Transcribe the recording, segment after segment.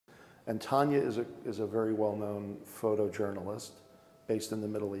And Tanya is a very well-known photojournalist based in the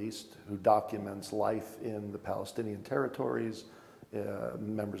Middle East who documents life in the Palestinian territories,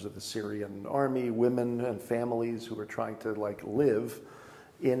 members of the Syrian army, women and families who are trying to like live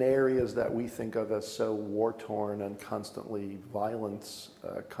in areas that we think of as so war-torn and constantly violence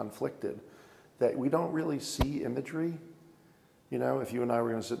conflicted that we don't really see imagery. You know, if you and I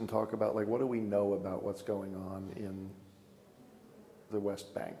were going to sit and talk about like what do we know about what's going on in the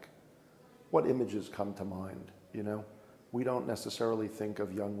West Bank, what images come to mind, you know? We don't necessarily think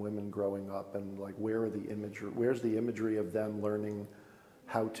of young women growing up and like where's the imagery of them learning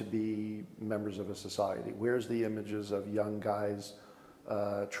how to be members of a society? Where's the images of young guys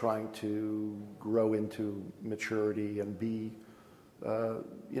trying to grow into maturity and be,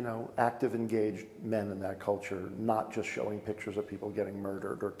 you know, active, engaged men in that culture, not just showing pictures of people getting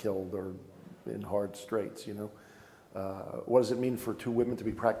murdered or killed or in hard straits, you know? What does it mean for two women to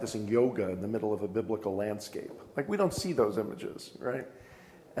be practicing yoga in the middle of a biblical landscape? Like, we don't see those images, right?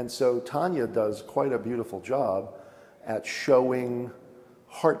 And so Tanya does quite a beautiful job at showing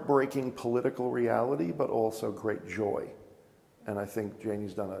heartbreaking political reality, but also great joy. And I think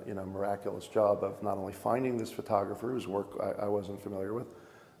Janie's done a miraculous job of not only finding this photographer whose work I wasn't familiar with,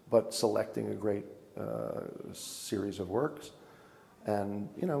 but selecting a great series of works. And,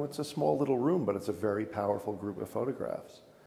 you know, it's a small little room, but it's a very powerful group of photographs.